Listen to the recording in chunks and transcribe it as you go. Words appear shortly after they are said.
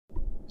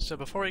So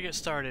before we get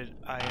started,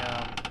 I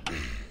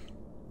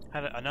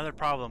had another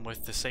problem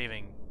with the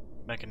saving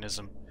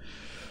mechanism.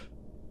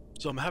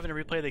 So I'm having to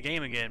replay the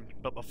game again,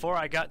 but before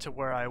I got to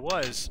where I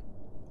was,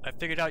 I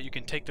figured out you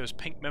can take those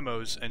pink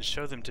memos and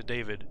show them to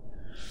David,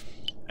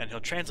 and he'll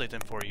translate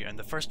them for you. And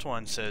the first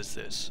one says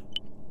this: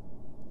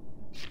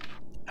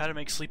 how to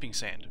make sleeping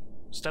sand.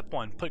 Step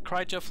 1. Put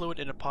cryo fluid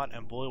in a pot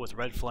and boil with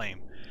red flame.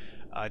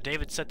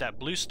 David said that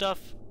blue stuff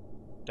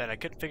that I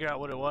couldn't figure out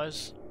what it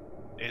was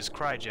is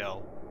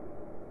cryo,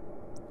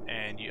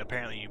 and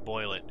apparently you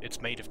boil it.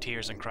 It's made of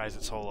tears and cries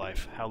its whole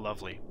life. How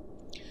lovely.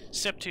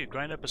 Step 2.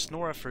 Grind up a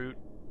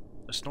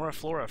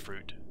snoraflora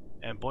fruit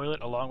and boil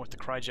it along with the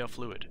cryo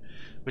fluid,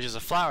 which is a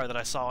flower that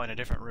I saw in a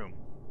different room.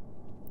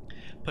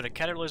 Put a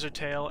caterlizard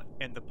tail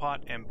in the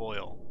pot and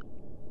boil.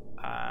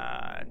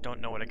 I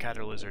don't know what a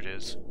caterlizard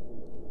is.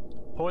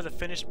 Pour the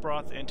finished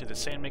broth into the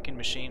sand making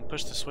machine,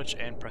 push the switch,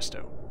 and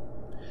presto.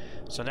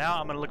 So now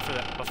I'm going to look for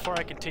that. Before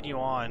I continue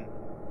on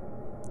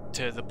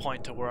to the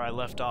point to where I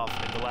left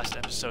off in the last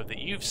episode that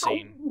you've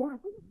seen.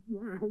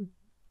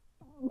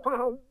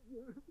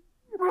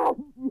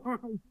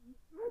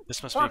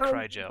 This must be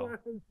cryo.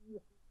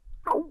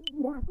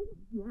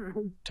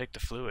 Take the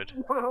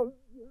fluid. Oh,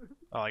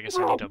 I guess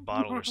I need a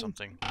bottle or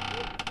something.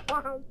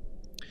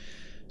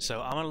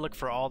 So I'm going to look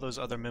for all those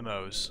other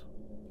memos.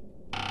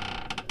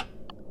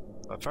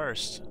 But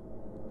first,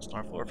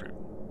 snoraflora fruit.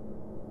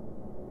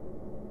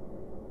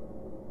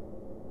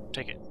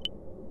 Take it.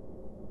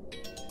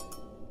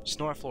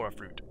 Snoraflora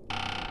fruit.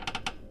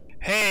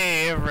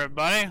 Hey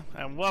everybody,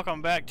 and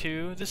welcome back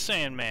to the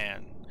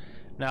Sandman.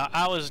 Now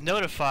I was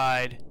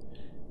notified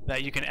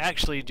that you can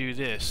actually do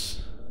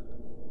this.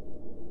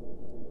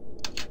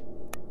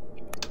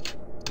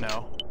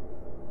 No.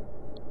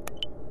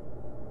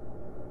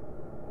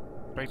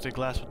 Break the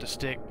glass with the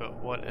stick,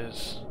 but what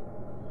is...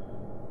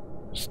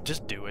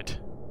 Just do it.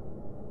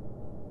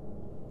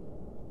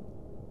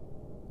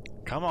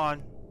 Come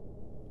on.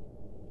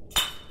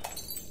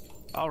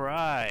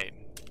 Alright.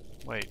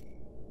 Wait.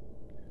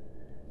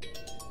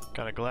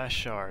 Got a glass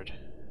shard.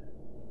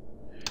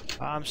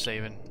 I'm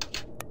saving.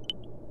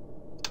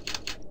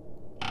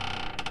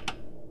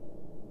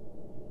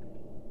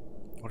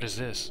 What is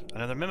this?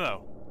 Another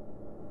memo.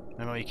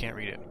 Memo, you can't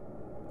read it.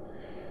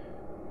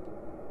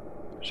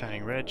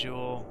 Shining red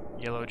jewel,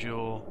 yellow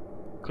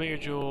jewel, clear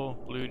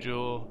jewel, blue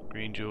jewel,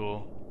 green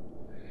jewel.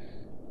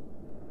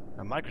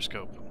 A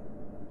microscope.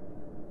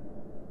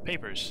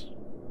 Papers.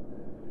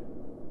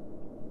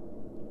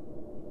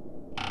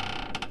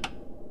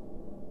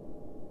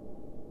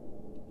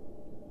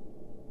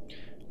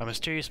 A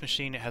mysterious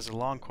machine. It has a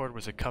long cord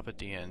with a cup at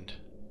the end.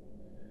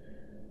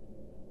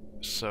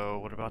 So,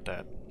 what about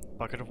that?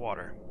 Bucket of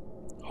water.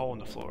 Hole in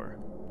the floor.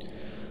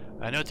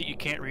 A note that you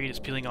can't read is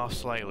peeling off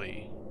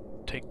slightly.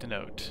 Take the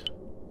note.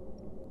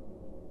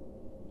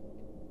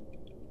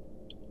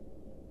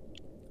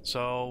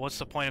 So, what's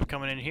the point of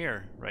coming in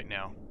here right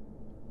now?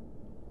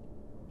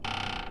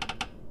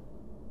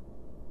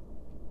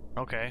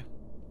 Okay.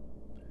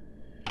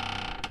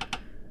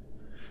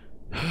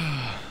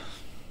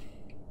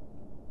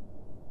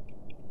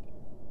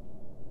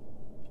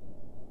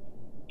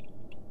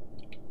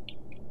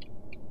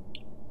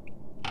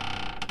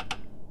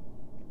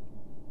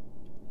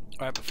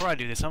 Alright, before I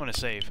do this, I'm gonna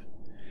save.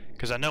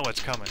 Because I know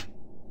what's coming.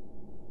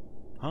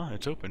 Huh?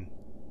 It's open.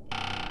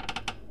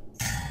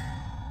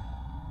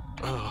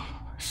 Ugh,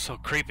 so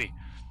creepy.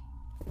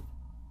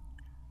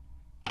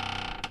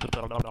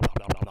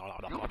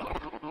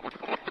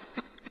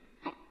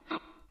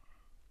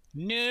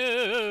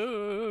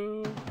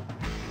 No!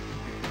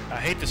 I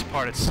hate this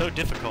part, it's so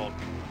difficult.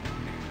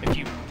 If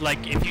you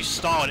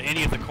stall at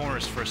any of the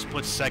corners for a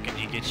split second,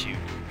 he gets you.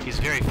 He's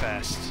very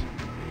fast.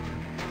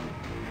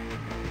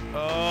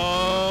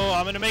 Oh,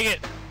 I'm gonna make it!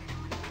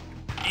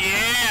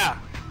 Yeah!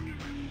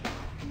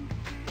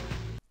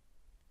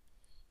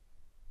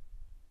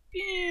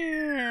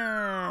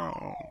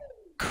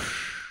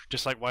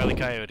 Just like Wile E.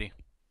 Coyote.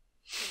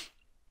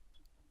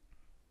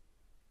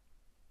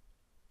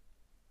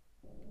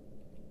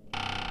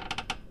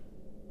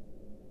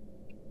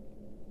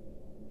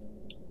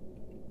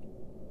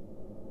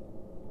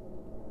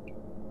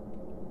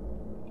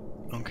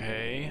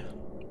 Okay.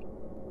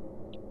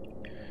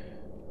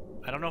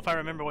 I don't know if I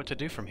remember what to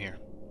do from here.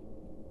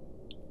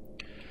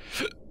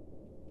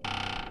 But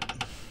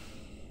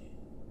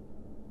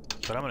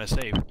I'm gonna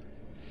save.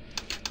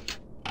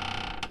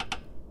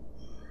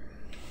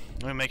 I'm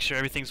gonna make sure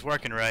everything's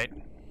working right.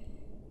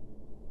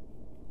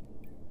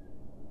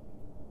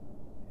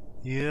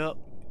 Yep.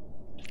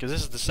 Because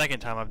this is the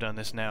second time I've done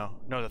this now.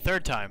 No, the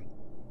third time.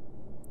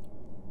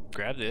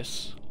 Grab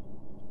this.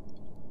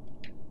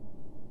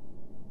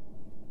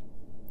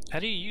 How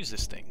do you use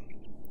this thing?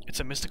 It's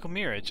a mystical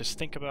mirror. Just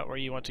think about where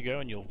you want to go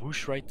and you'll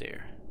whoosh right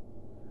there.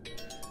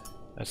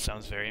 That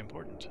sounds very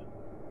important.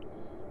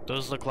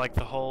 Those look like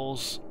the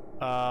holes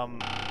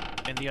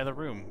in the other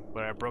room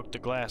where I broke the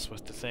glass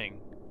with the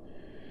thing.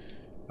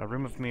 A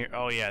room of mirror.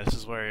 Oh yeah, this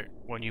is where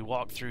when you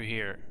walk through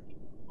here,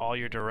 all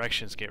your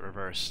directions get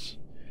reversed.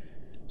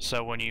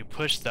 So when you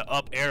push the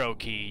up arrow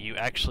key, you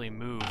actually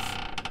move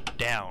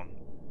down,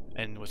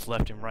 and with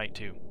left and right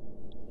too.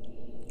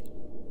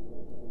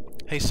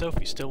 Hey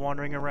Sophie, still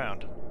wandering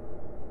around.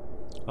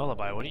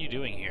 Lullaby, what are you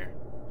doing here?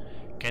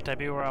 Can't I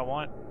be where I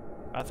want?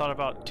 I thought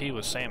about tea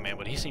with Sandman,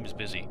 but he seems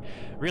busy.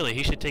 Really,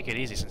 he should take it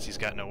easy since he's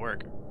got no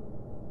work.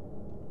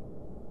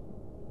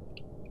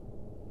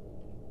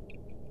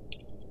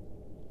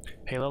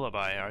 Hey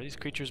Lullaby, are these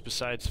creatures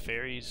besides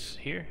fairies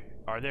here?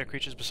 Are there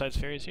creatures besides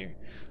fairies here?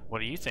 What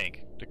do you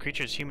think? The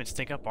creatures humans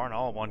think up aren't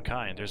all one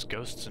kind. There's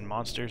ghosts and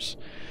monsters.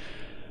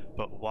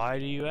 But why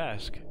do you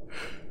ask?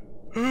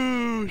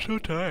 Oh, so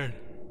tired.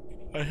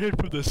 I hid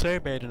from the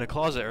Sandman in a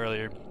closet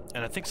earlier,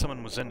 and I think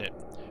someone was in it.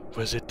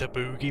 Was it the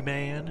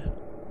Boogeyman?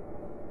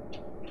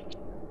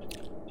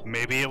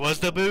 Maybe it was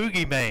the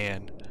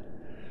Boogeyman.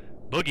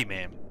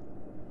 Boogeyman.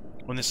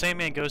 When the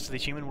Sandman goes to the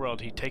human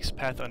world, he takes a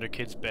path under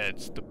kids'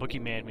 beds. The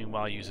Boogeyman,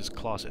 meanwhile, uses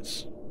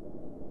closets.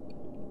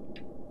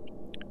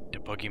 The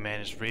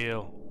Boogeyman is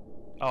real.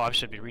 Oh, I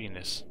should be reading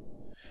this.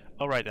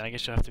 Alright, then I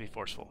guess you'll have to be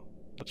forceful.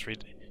 Let's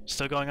read.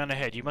 Still going on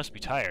ahead. You must be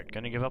tired.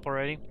 Gonna give up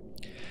already?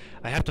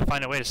 I have to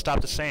find a way to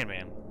stop the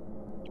Sandman.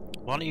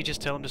 Why don't you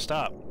just tell him to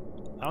stop?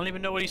 I don't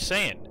even know what he's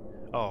saying.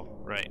 Oh,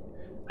 right.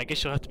 I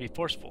guess you'll have to be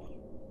forceful.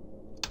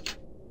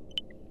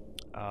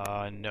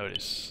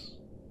 Notice.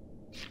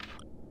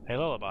 Hey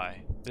Lullaby,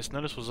 this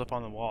notice was up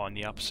on the wall in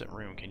the opposite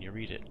room. Can you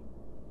read it?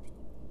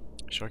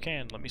 Sure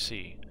can. Let me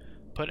see.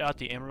 Put out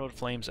the emerald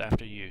flames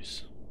after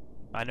use.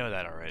 I know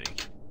that already.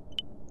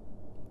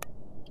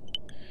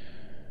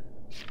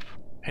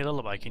 Hey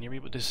Lullaby, can you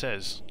read what this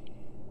says?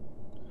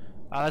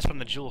 Ah, that's from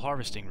the jewel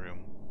harvesting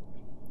room.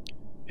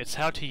 It's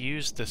how to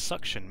use the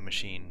suction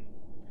machine.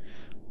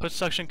 Put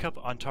suction cup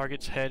on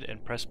target's head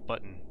and press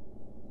button.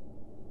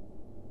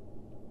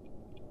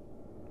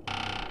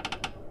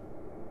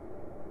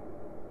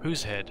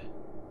 Whose head?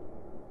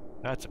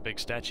 That's a big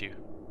statue.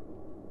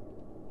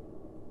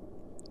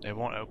 It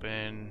won't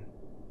open.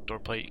 Door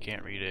plate, you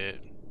can't read it.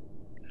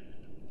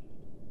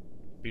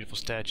 Beautiful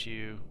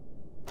statue.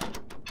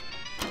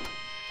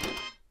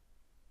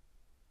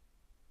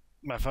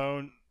 My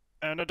phone.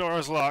 And the door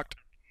is locked.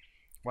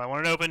 Why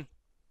won't it open?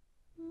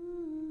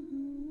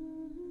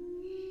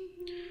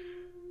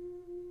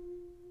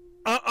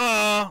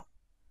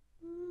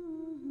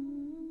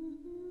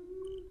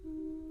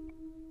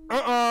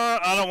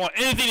 I don't want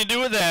anything to do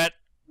with that.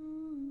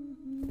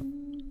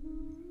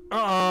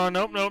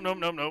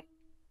 Nope.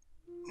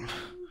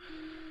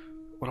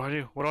 What do I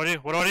do? What do I do?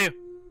 What do I do?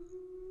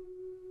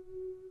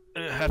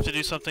 I have to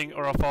do something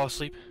or I'll fall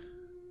asleep.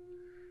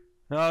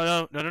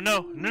 No. What do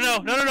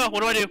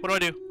I do? What do I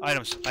do?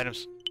 Items.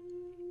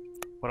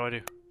 What do I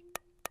do?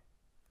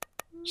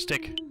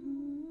 Stick.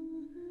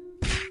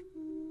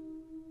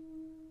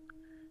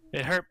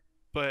 It hurt,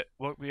 but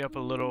woke me up a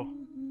little.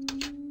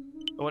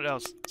 What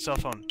else? Cell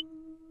phone.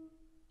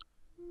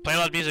 Play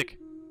loud music.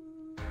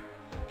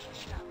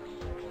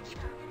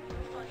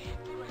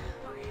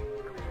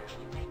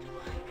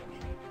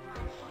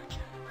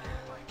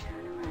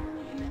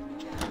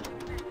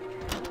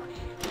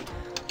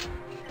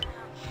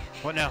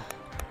 What now?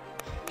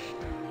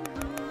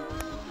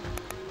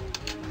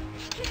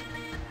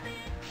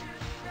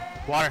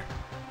 Water.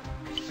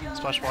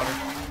 Splash water.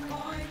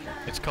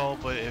 It's cold,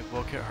 but it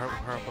will get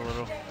her up a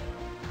little.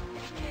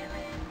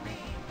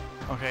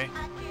 Okay.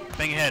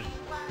 Bang ahead.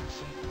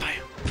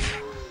 Bam.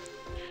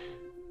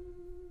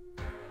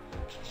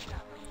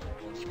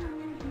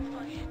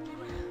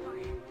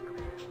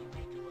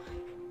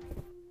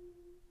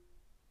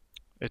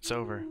 It's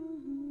over.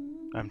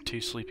 I'm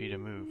too sleepy to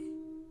move.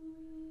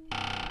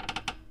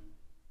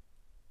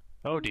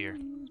 Oh dear.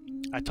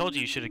 I told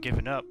you should have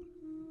given up.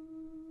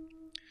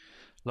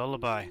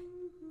 Lullaby.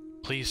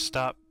 Please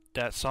stop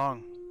that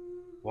song.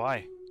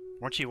 Why?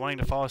 Weren't you wanting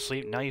to fall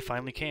asleep? Now you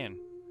finally can.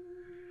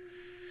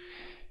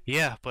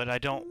 Yeah, but I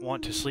don't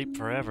want to sleep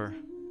forever.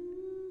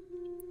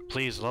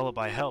 Please,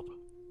 Lullaby, help.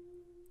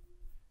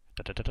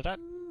 Da-da-da-da-da.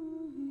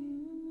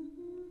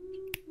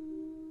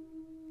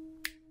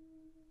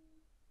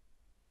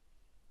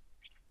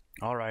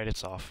 Alright,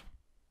 it's off.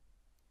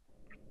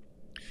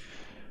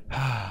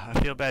 I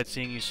feel bad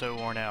seeing you so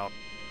worn out.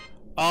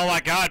 Oh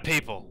my god,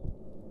 people!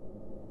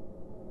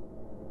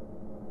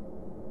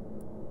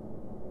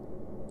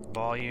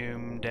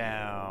 Volume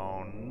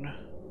down.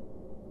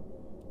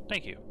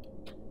 Thank you.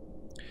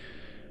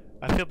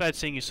 I feel bad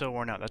seeing you so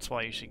worn out. That's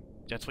what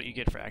you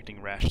get for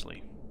acting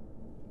rashly.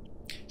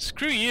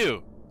 Screw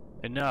you!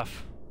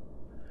 Enough.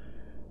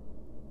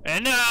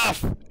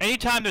 Enough!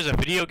 Anytime there's a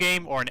video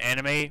game or an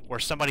anime where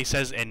somebody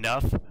says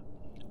enough,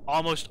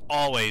 almost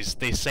always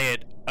they say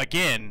it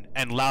again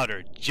and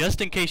louder, just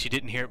in case you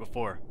didn't hear it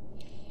before.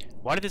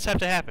 Why did this have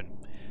to happen?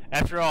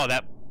 After all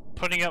that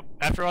putting up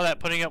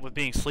with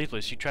being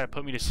sleepless, you try to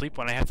put me to sleep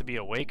when I have to be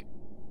awake?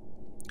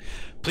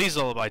 Please,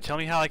 Lullaby, tell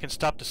me how I can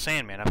stop the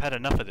Sandman. I've had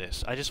enough of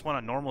this. I just want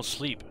a normal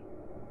sleep.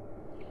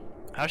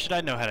 How should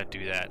I know how to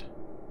do that?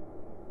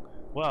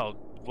 Well,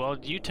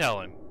 you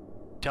tell him.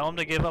 Tell him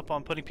to give up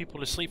on putting people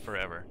to sleep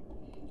forever.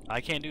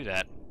 I can't do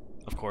that,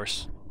 of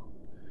course.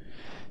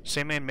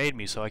 Sandman made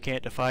me, so I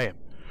can't defy him.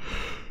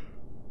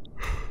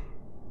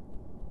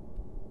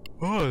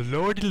 Oh,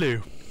 lordy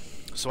loo.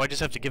 So I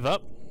just have to give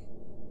up?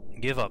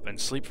 Give up and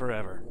sleep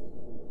forever.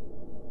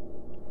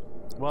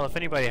 Well, if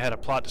anybody had a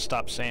plot to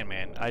stop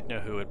Sandman, I'd know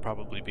who it'd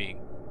probably be.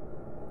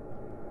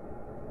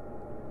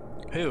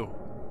 Who?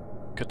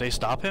 Could they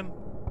stop him?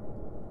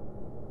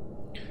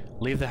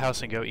 Leave the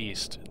house and go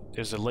east.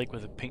 There's a lake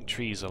with pink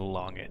trees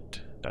along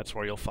it. That's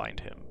where you'll find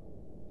him.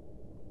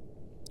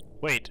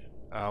 Wait,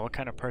 what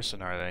kind of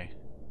person are they?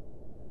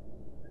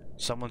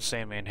 Someone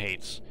Sandman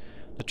hates.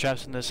 The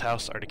traps in this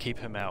house are to keep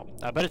him out.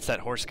 I bet it's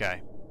that horse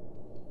guy.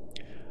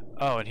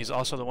 Oh, and he's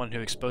also the one who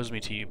exposed me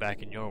to you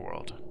back in your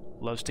world.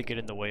 Loves to get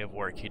in the way of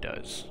work, he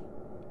does.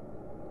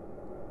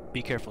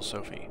 Be careful,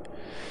 Sophie.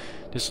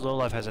 This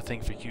lowlife has a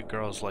thing for cute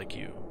girls like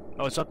you.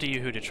 Oh, it's up to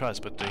you who to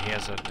trust, but he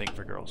has a thing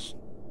for girls.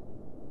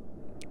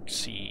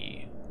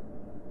 See.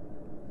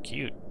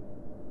 Cute.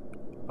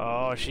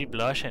 Oh, she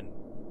blushing.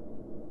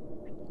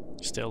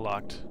 Still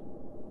locked.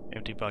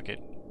 Empty bucket.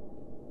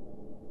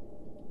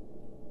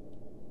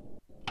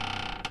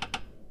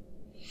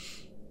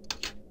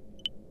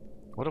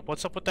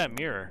 What's up with that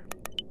mirror?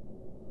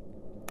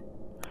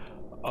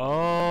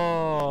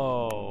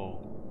 Oh.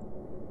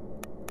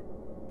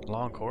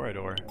 Long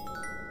corridor.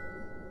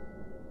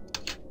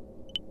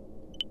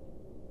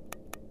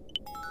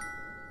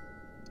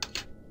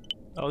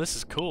 Oh, this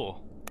is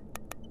cool.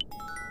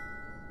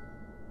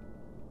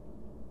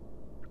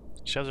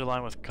 Shelves are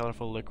lined with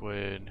colorful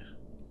liquid.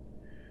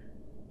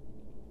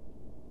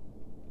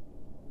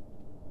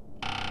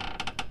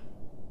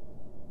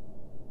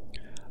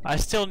 I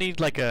still need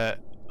like a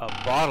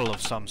bottle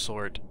of some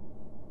sort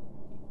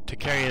to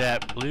carry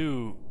that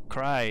blue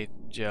cry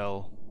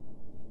gel.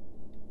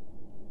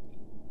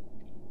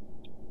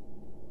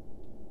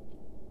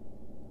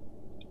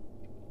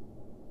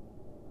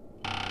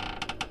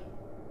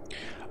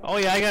 Oh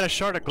yeah, I got a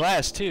shard of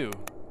glass too.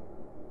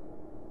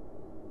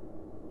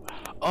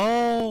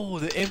 Oh,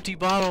 the empty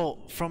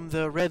bottle from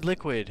the red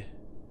liquid.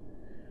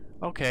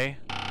 Okay.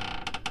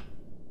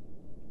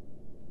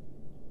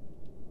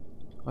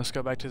 Let's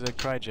go back to the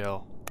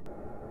crygel.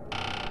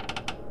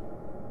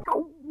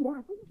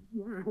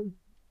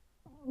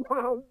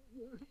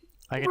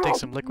 I can take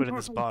some liquid in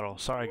this bottle.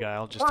 Sorry guy,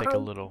 I'll just take a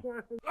little.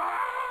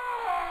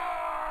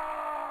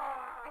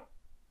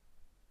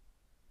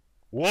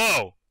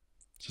 Whoa!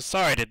 So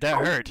sorry, did that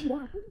hurt?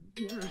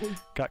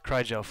 Got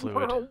crygel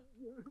fluid.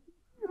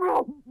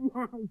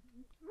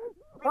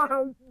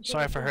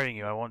 Sorry for hurting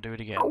you, I won't do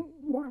it again.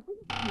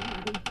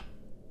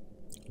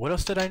 What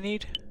else did I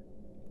need?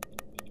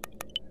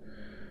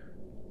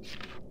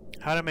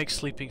 How to make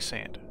sleeping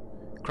sand.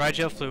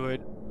 Crygel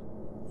fluid.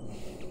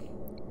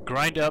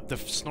 Grind up the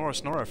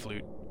snora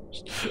flute.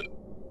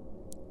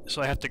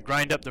 So I have to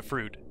grind up the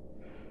fruit.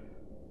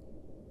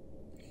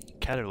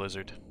 Catter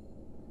lizard.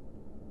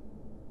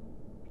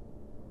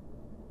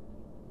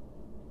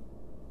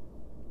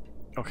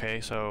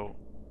 Okay, so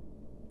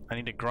I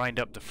need to grind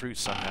up the fruit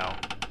somehow.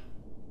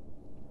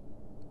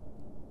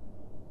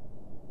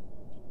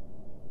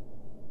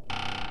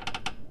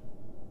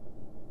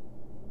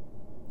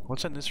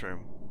 What's in this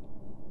room?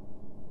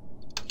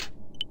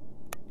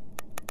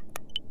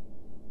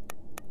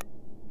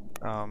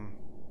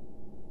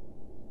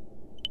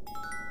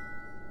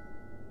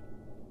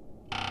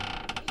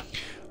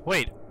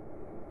 Wait,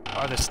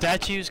 are the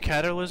statues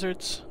catter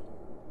lizards?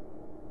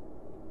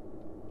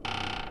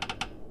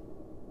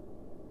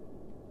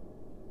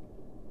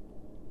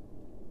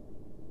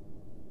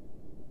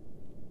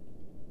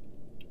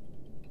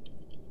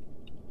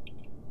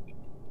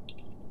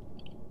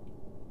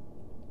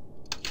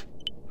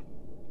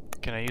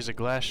 Can I use a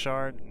glass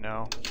shard?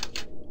 No.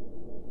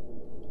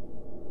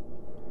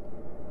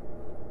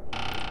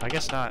 I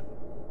guess not.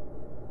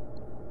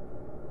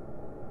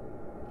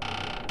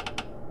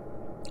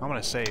 I'm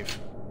gonna save.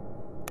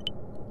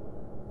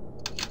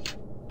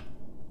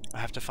 I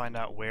have to find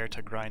out where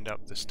to grind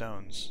up the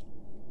stones.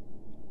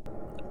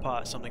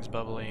 Pot, something's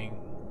bubbling.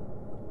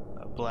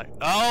 A black.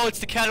 Oh, it's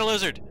the catter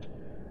lizard!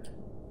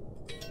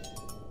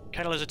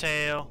 Catter lizard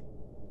tail.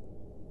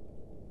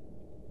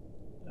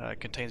 It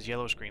contains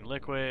yellowish green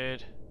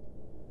liquid.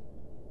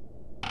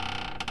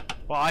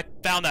 Well, I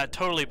found that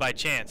totally by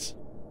chance.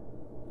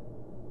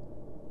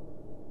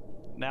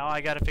 Now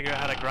I gotta figure out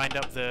how to grind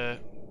up the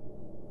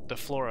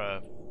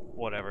flora,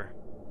 whatever.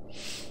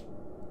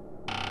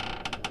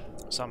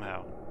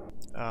 Somehow.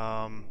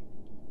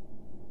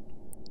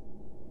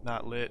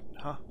 Not lit,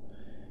 huh?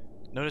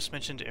 Notice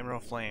mentioned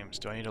emerald flames.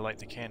 Do I need to light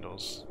the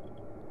candles?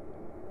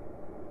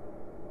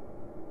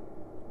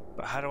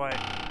 But how do I...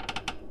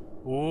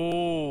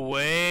 Ooh,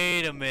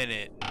 wait a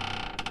minute.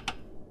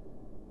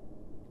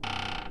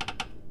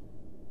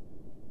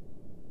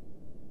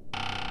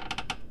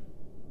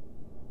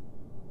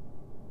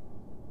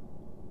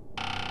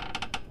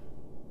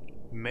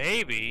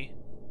 Maybe,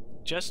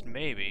 just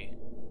maybe,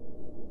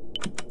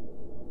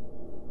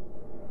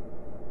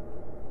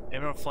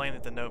 emerald flame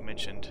that the note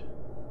mentioned.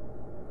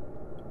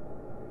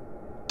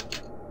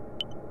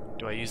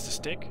 Do I use the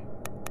stick?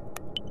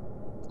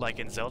 Like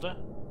in Zelda?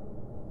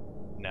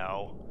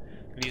 No.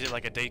 I'm gonna use it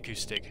like a Deku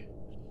stick.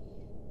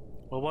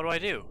 Well, what do I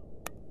do?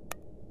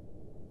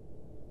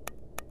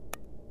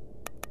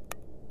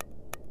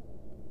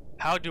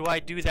 How do I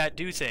do that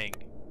do thing?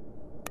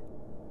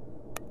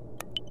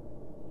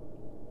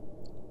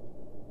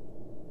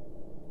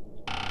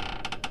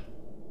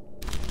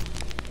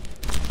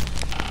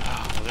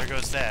 Oh, well, there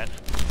goes that.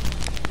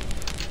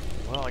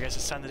 Well, I guess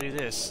it's time to do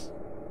this.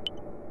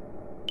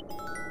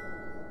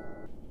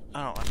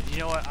 Oh, you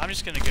know what? I'm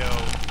just gonna go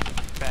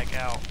back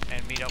out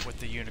and meet up with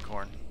the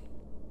unicorn.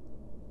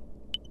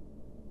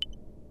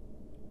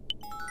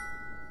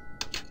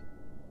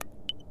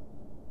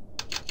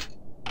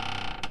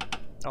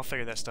 I'll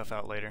figure that stuff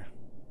out later.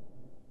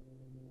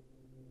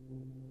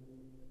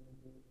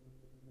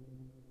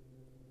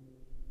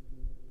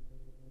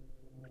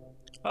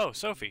 Oh,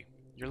 Sophie,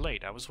 you're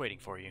late. I was waiting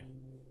for you.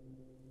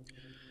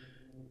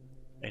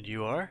 And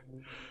you are?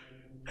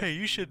 Hey,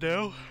 you should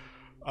know.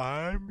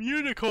 I'm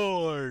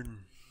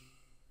Unicorn!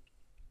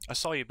 I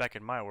saw you back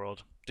in my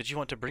world. Did you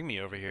want to bring me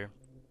over here?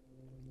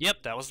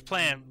 Yep, that was the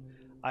plan.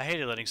 I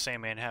hated letting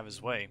Sandman have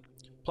his way.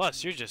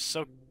 Plus, you're just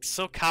so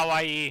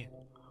kawaii.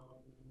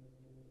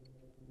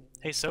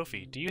 Hey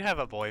Sophie, do you have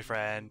a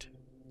boyfriend?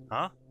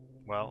 Huh?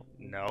 Well,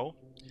 no.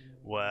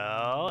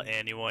 Well,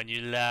 anyone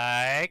you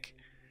like?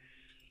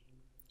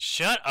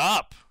 Shut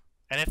up!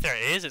 And if there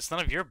is, it's none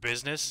of your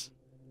business.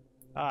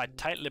 Ah,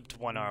 tight-lipped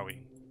one are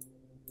we?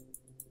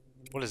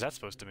 What is that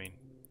supposed to mean?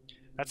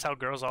 That's how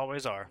girls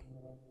always are.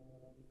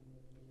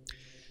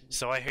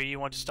 So I hear you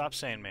want to stop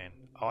Sandman.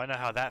 Oh, I know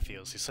how that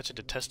feels. He's such a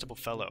detestable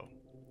fellow.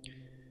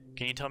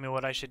 Can you tell me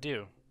what I should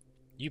do?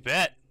 You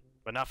bet!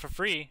 But not for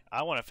free.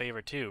 I want a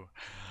favor too.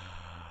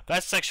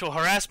 That's sexual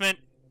harassment!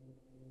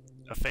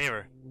 A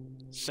favor.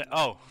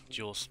 Oh,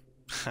 jewels.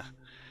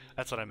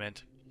 That's what I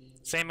meant.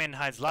 Sandman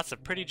hides lots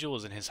of pretty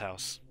jewels in his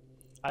house.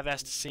 I've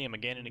asked to see him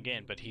again and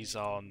again, but he's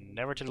all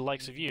never to the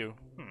likes of you.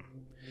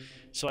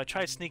 So I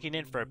tried sneaking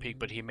in for a peek,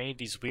 but he made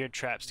these weird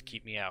traps to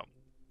keep me out.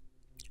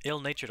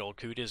 Ill-natured old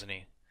coot, isn't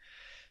he?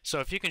 So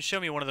if you can show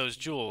me one of those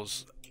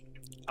jewels,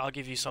 I'll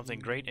give you something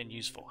great and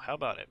useful. How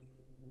about it?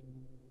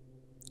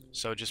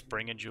 So just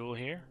bring a jewel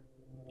here?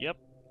 Yep.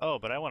 Oh,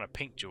 but I want a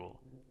pink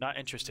jewel. Not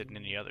interested in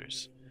any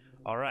others.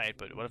 Alright,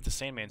 but what if the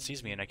Sandman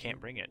sees me and I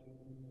can't bring it?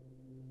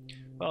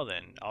 Well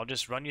then, I'll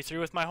just run you through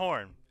with my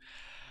horn.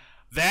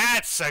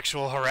 That's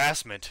sexual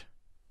harassment!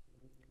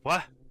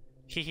 What?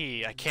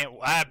 Hee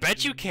I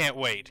bet you can't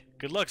wait!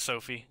 Good luck,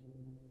 Sophie.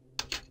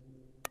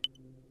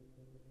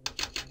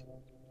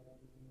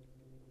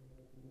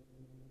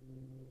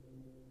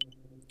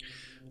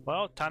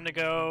 Well, time to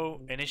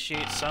go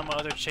initiate some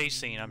other chase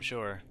scene, I'm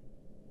sure.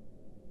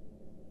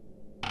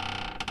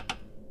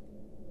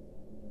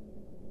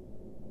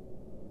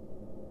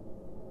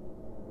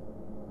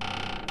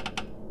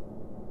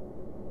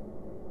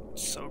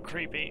 So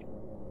creepy.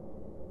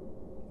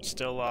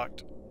 Still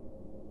locked.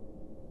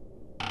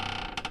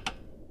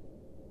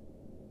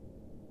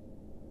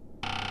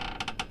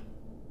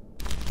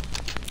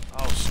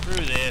 Oh,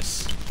 screw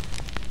this.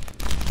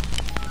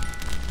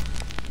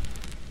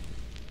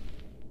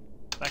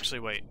 Actually,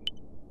 wait.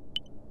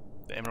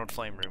 The Emerald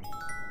Flame Room.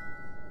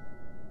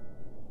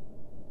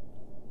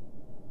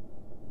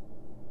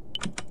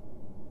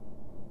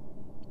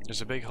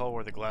 There's a big hole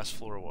where the glass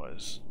floor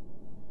was.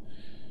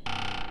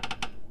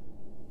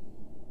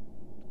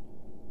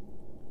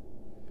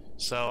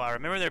 So, I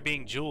remember there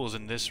being jewels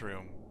in this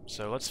room.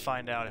 So, let's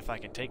find out if I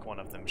can take one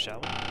of them, shall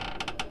we?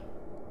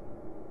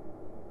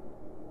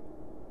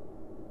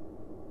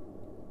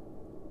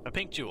 A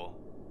pink jewel.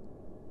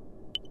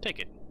 Take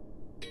it.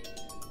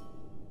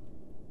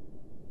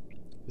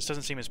 This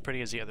doesn't seem as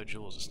pretty as the other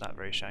jewels. It's not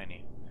very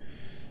shiny.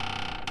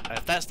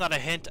 If that's not a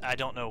hint, I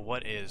don't know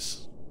what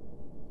is.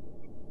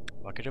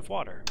 Bucket of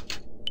water.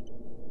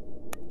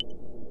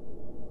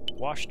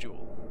 Wash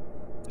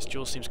jewel. This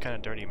jewel seems kind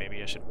of dirty.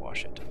 Maybe I should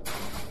wash it.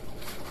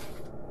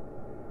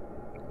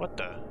 What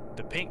the?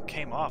 The pink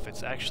came off.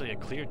 It's actually a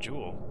clear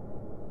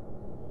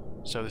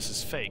jewel. So this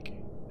is fake.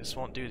 This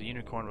won't do. The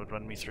unicorn would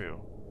run me through.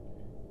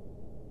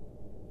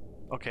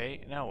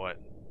 Okay, now what?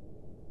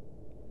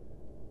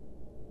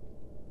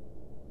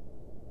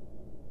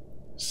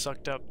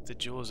 Sucked up the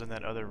jewels in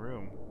that other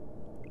room.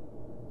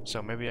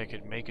 So maybe I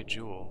could make a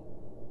jewel.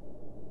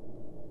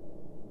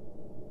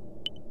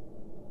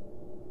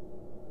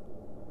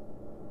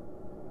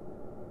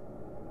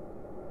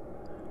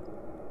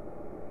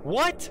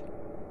 What?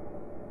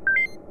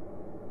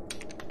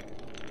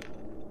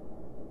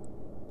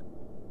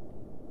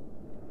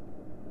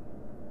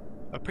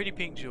 A pretty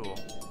pink jewel.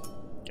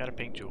 Got a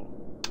pink jewel.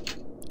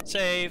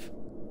 Save.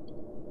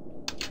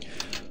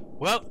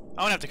 Well, I'm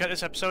gonna have to cut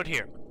this episode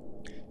here.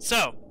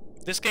 So,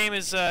 this game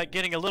is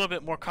getting a little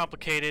bit more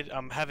complicated.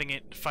 I'm having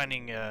a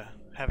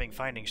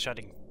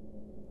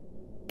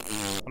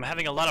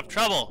lot of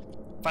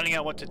trouble finding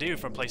out what to do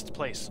from place to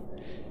place.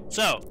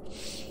 So,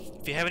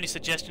 if you have any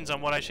suggestions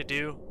on what I should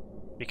do,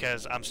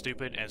 because I'm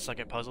stupid and suck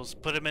at puzzles,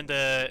 put them in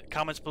the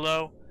comments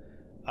below.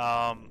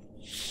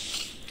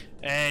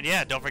 And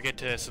yeah, don't forget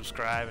to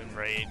subscribe and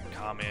rate,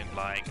 comment,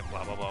 like, and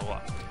blah blah blah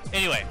blah.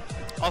 Anyway,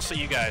 I'll see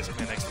you guys in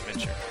the next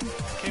adventure.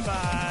 Okay,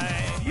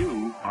 bye.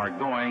 You are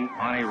going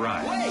on a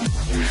run. I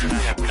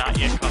have not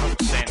yet caught up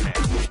with Sandman.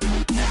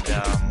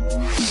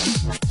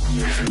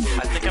 And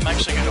I think I'm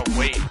actually gonna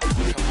wait a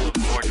couple of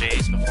more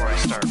days before I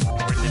start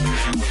recording the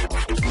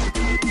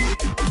video.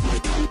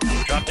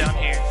 Drop down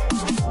here.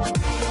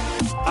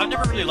 I've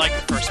never really liked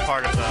the first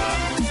part of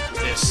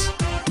this.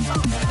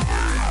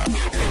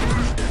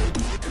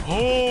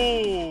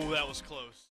 Oh, that was close.